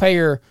less. Don't pay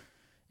your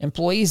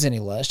employees any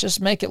less.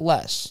 Just make it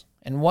less.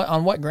 And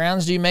on what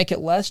grounds do you make it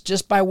less?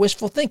 Just by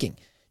wishful thinking.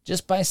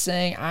 Just by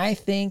saying, I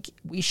think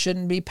we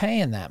shouldn't be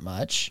paying that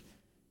much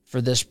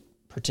for this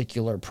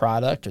particular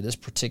product or this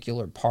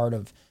particular part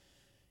of,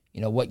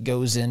 what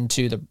goes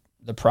into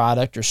the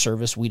product or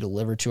service we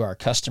deliver to our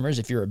customers.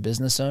 If you're a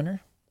business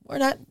owner,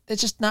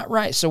 it's just not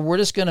right. So we're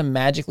just going to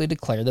magically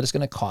declare that it's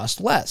going to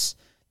cost less.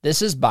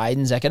 This is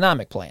Biden's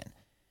economic plan.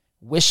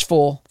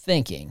 Wishful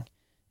thinking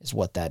is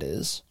what that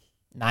is.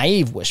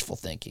 Naive wishful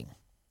thinking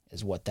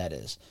is what that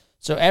is.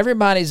 So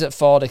everybody's at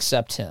fault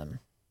except him.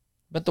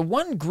 But the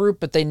one group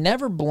that they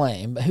never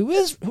blame, but who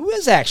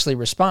is actually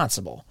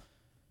responsible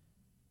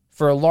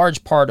for a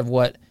large part of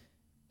what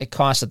it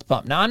costs at the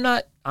pump.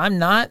 Now, I'm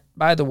not,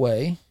 by the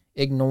way,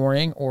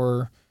 ignoring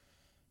or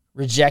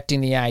rejecting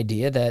the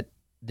idea that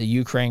the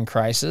Ukraine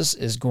crisis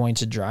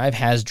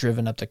has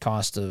driven up the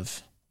cost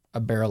of a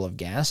barrel of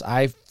gas.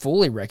 I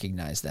fully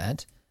recognize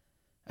that.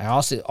 I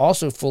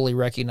also fully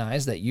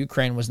recognize that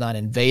Ukraine was not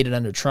invaded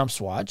under Trump's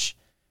watch,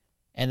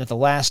 and that the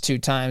last two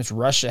times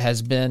Russia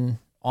has been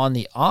on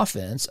the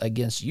offense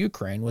against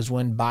Ukraine was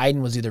when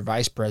Biden was either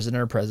vice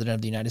president or president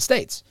of the United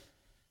States.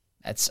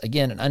 That's,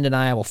 again, an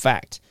undeniable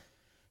fact.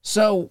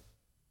 So,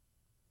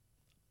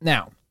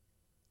 now,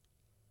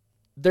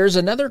 there's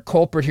another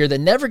culprit here that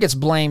never gets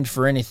blamed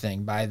for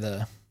anything by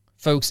the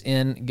folks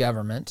in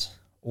government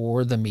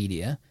or the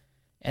media,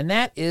 and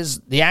that is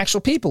the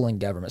actual people in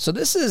government. So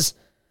this is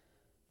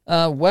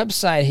a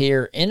website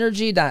here,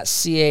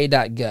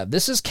 energy.ca.gov.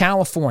 This is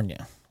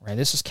California, right?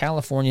 This is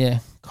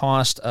California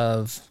cost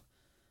of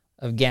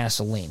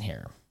gasoline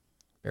here.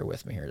 Bear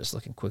with me here, just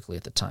looking quickly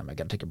at the time. I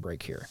got to take a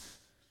break here.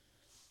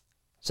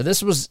 So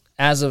this was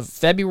as of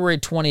February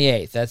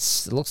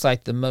 28th. It looks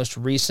like the most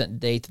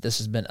recent date that this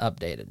has been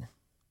updated.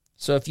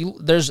 So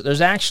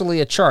there's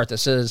actually a chart that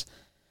says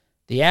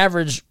the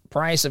average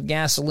price of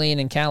gasoline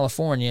in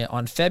California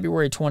on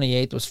February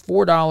 28th was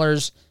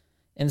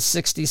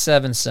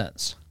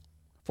 $4.67.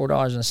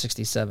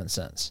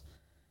 $4.67.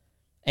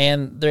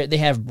 And they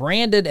have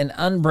branded and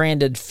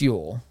unbranded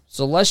fuel.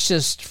 So let's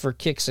just, for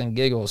kicks and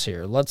giggles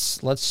here, let's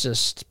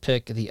just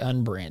pick the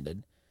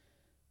unbranded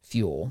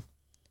fuel.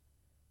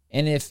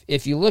 And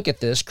if you look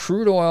at this,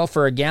 crude oil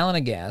for a gallon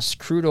of gas,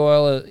 crude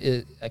oil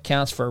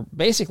accounts for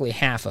basically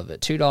half of it,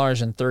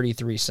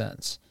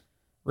 $2.33.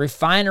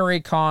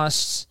 Refinery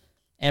costs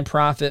and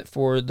profit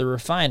for the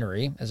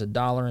refinery is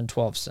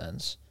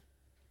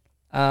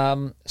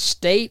 $1.12.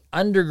 State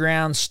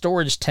underground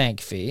storage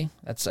tank fee,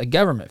 that's a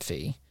government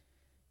fee,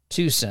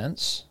 2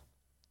 cents.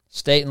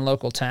 State and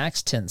local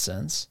tax, 10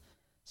 cents.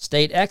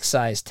 State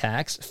excise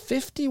tax,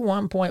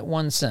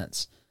 51.1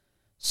 cents.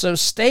 So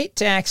state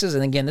taxes,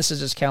 and again, this is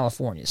just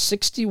California,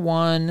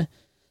 63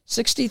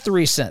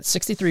 cents,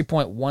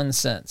 63.1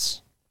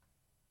 cents.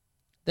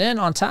 Then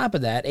on top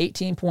of that,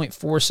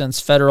 18.4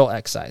 cents federal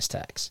excise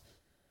tax.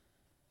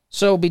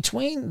 So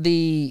between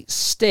the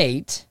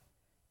state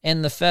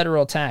and the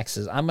federal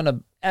taxes, I'm going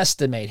to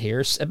estimate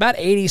here about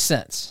 80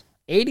 cents.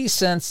 80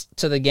 cents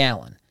to the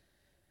gallon.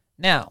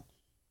 Now,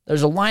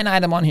 there's a line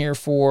item on here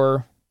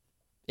for,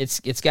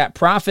 it's got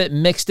profit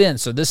mixed in,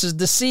 so this is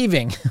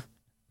deceiving.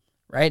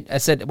 Right? I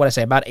said,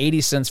 about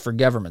 80 cents for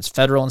governments,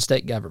 federal and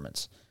state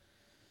governments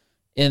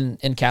in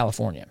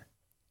California.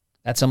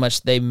 That's how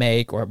much they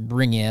make or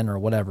bring in or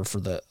whatever for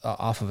the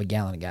off of a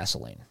gallon of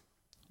gasoline.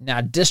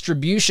 Now,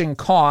 distribution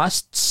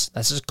costs,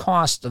 this is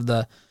cost of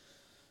the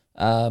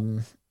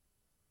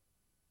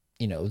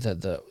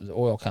the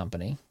oil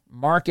company,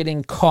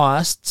 marketing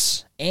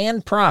costs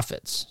and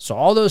profits. So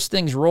all those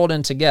things rolled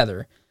in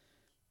together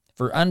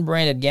for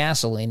unbranded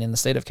gasoline in the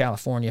state of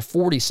California,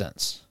 40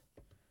 cents.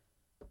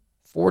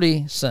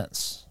 40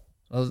 cents.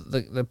 Well,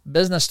 the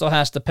business still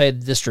has to pay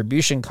the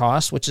distribution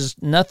costs, which is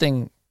no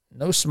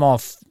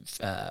small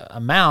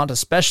amount,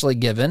 especially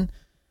given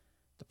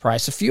the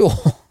price of fuel.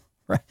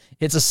 Right?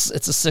 It's a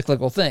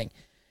cyclical thing.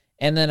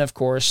 And then, of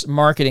course,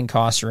 marketing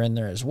costs are in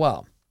there as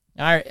well.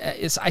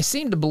 I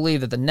seem to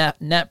believe that the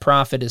net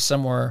profit is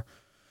somewhere,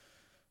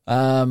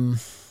 I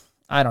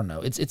don't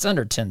know. It's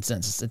under 10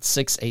 cents. It's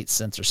 6-8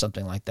 cents or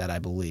something like that, I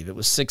believe. It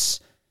was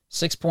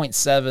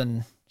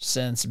 6.7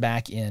 cents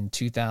back in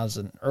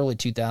early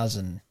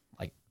 2000,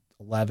 like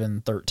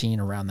 11,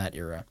 13, around that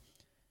era.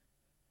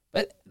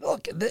 But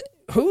look,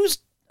 who's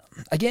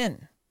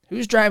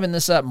driving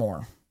this up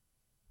more,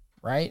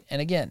 right? And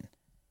again,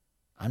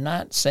 I'm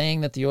not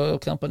saying that the oil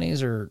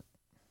companies are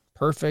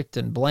perfect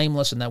and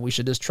blameless and that we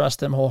should just trust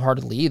them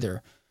wholeheartedly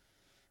either.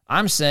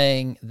 I'm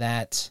saying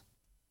that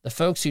the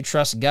folks who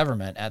trust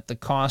government at the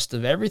cost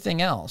of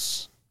everything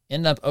else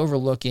end up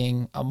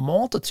overlooking a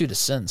multitude of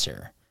sins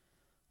here.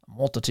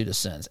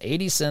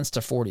 80 cents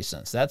to 40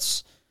 cents.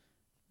 That's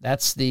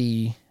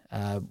the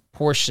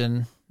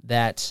portion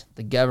that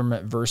the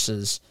government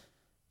versus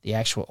the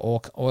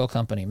actual oil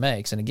company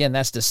makes. And again,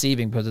 that's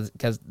deceiving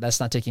because that's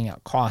not taking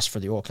out costs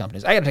for the oil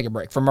companies. I got to take a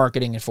break for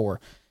marketing and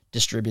for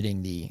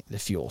distributing the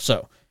fuel.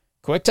 So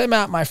quick time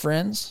out, my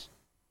friends.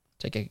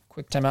 Take a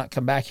quick time out,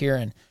 come back here,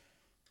 and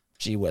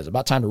gee whiz,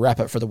 about time to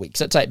wrap up for the week.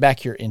 Sit tight, back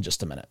here in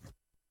just a minute.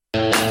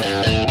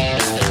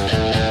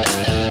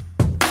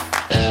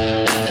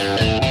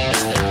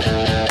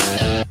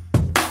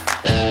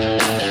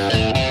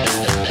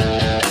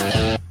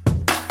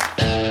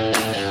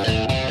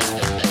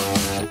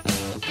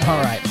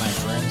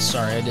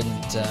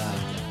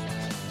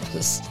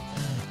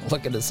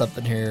 looking at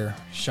something here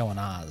showing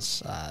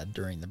Oz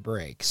during the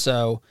break.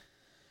 So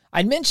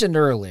I mentioned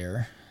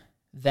earlier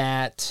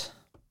that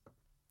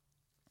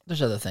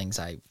there's other things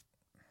I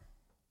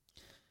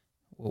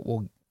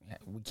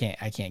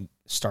can't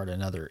start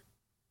another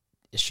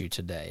issue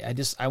today.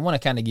 I want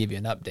to kind of give you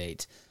an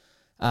update.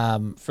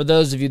 For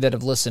those of you that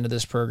have listened to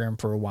this program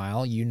for a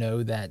while, you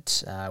know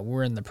that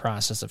we're in the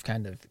process of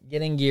kind of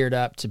getting geared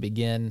up to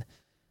begin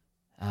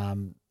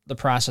the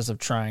process of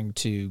trying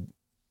to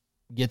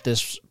get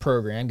this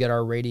program, get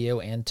our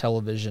radio and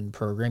television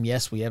program.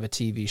 Yes, we have a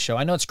TV show.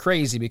 I know it's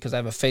crazy because I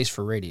have a face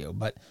for radio,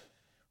 but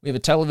we have a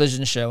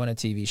television show and a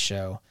TV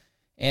show,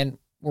 and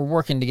we're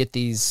working to get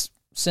these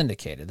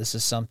syndicated. This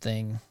is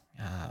something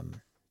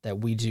that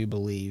we do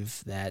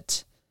believe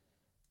that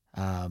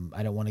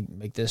I don't want to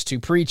make this too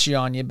preachy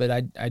on you, but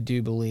I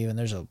do believe, and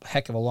there's a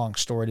heck of a long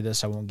story to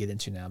this I won't get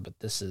into now, but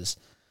this is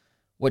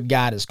what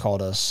God has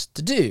called us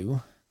to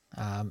do,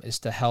 is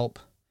to help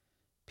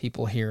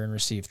people hear and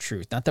receive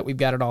truth. Not that we've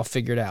got it all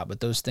figured out,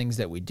 but those things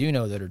that we do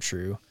know that are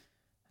true,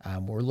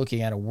 we're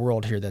looking at a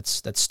world here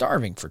that's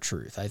starving for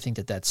truth. I think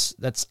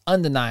that's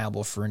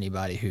undeniable for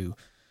anybody who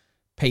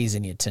pays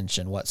any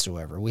attention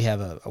whatsoever. We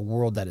have a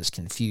world that is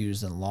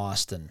confused and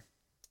lost, and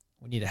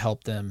we need to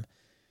help them.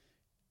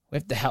 We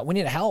have to help. We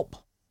need to help.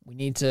 We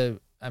need to,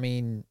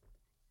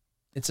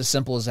 it's as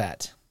simple as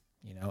that,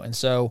 and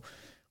so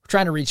we're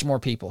trying to reach more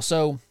people.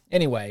 So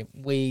anyway,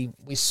 we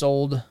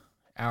sold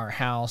our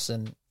house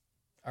and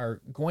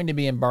are going to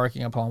be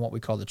embarking upon what we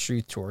call the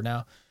Truth Tour.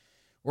 Now,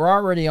 we're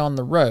already on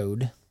the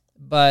road,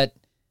 but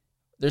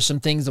there's some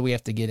things that we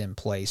have to get in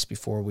place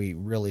before we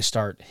really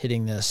start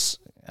hitting this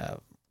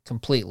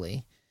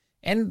completely.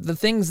 And the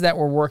things that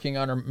we're working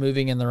on are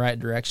moving in the right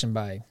direction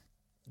by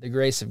the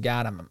grace of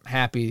God. I'm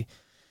happy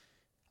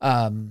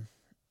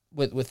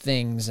with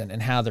things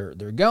and how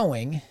they're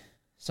going.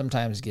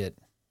 Sometimes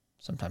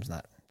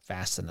not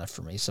fast enough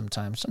for me,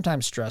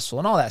 sometimes stressful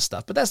and all that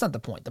stuff, but that's not the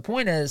point. The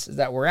point is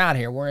that we're out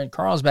here. We're in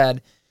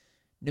Carlsbad,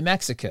 New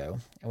Mexico,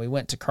 and we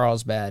went to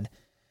Carlsbad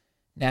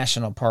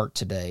National Park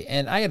today.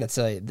 And I got to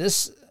tell you,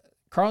 this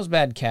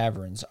Carlsbad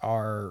Caverns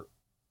are,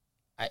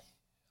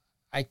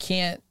 I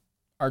can't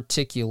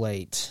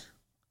articulate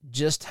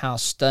just how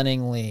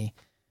stunningly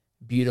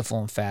beautiful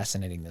and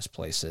fascinating this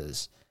place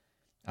is.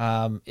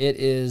 It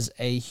is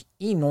a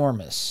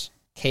enormous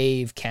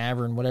cave,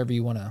 cavern, whatever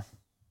you want to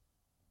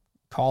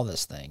call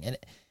this thing. And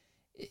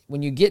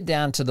when you get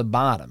down to the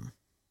bottom,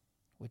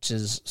 which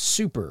is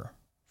super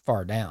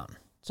far down,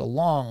 it's a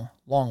long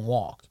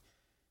walk,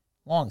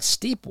 long,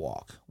 steep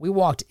walk. We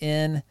walked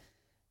in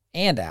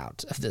and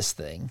out of this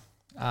thing.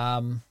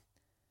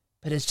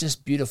 But it's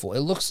just beautiful.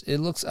 It looks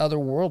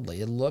otherworldly.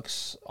 It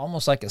looks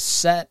almost like a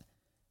set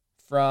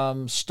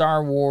from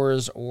Star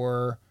Wars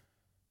or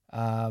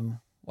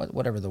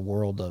whatever the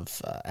world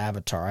of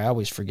Avatar. I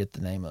always forget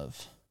the name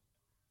of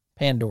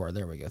Pandora.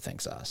 There we go.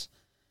 Thanks, Oz.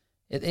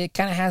 It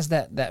kind of has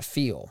that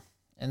feel.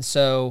 And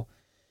so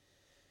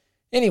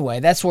anyway,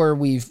 that's where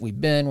we've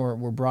been.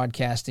 We're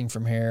broadcasting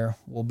from here.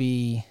 We'll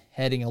be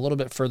heading a little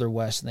bit further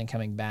west and then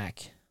coming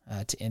back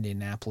to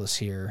Indianapolis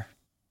here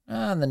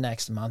in the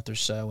next month or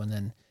so, and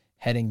then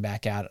heading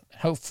back out,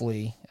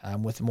 hopefully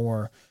with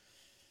more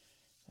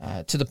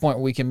to the point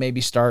where we can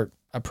maybe start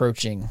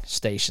approaching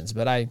stations.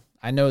 But I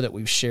know that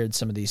we've shared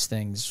some of these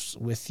things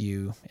with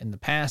you in the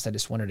past. I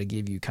just wanted to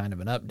give you kind of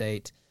an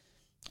update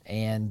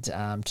and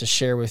to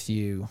share with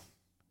you.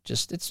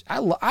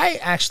 I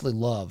actually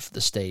love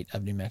the state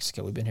of New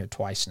Mexico. We've been here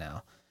twice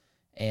now,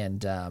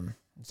 and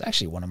it's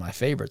actually one of my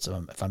favorites,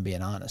 if I'm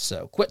being honest.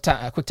 So quick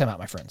time out,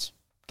 my friends.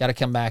 Got to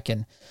come back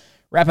and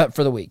wrap up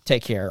for the week.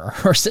 Take care,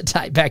 or sit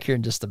tight back here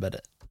in just a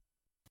minute.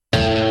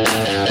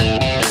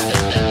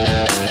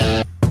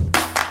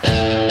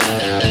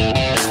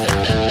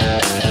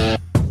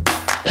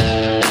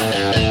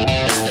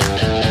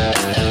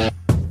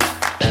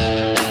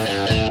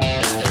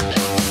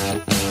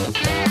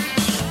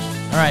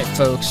 All right,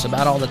 folks,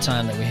 about all the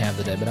time that we have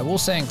today. But I will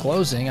say in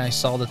closing, I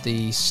saw that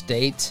the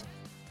state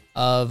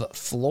of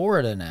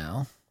Florida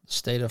now,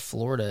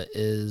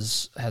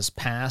 has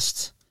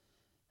passed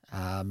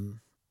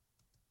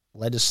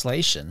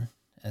legislation,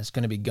 and it's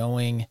going to be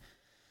going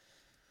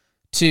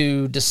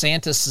to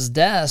DeSantis's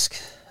desk,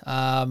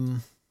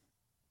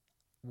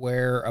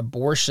 where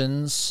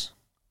abortions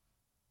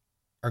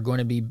are going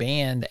to be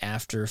banned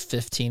after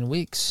 15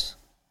 weeks.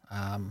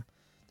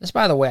 This,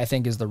 by the way, I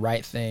think is the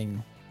right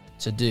thing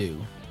to do.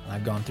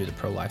 I've gone through the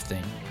pro-life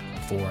thing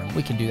before, and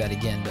we can do that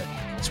again, but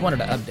just wanted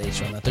to update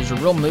you on that. There's a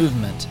real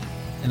movement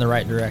in the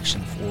right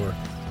direction for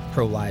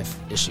pro-life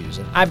issues.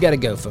 And I've got to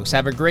go, folks.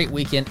 Have a great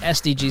weekend.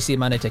 SDGC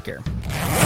Monday. Take care.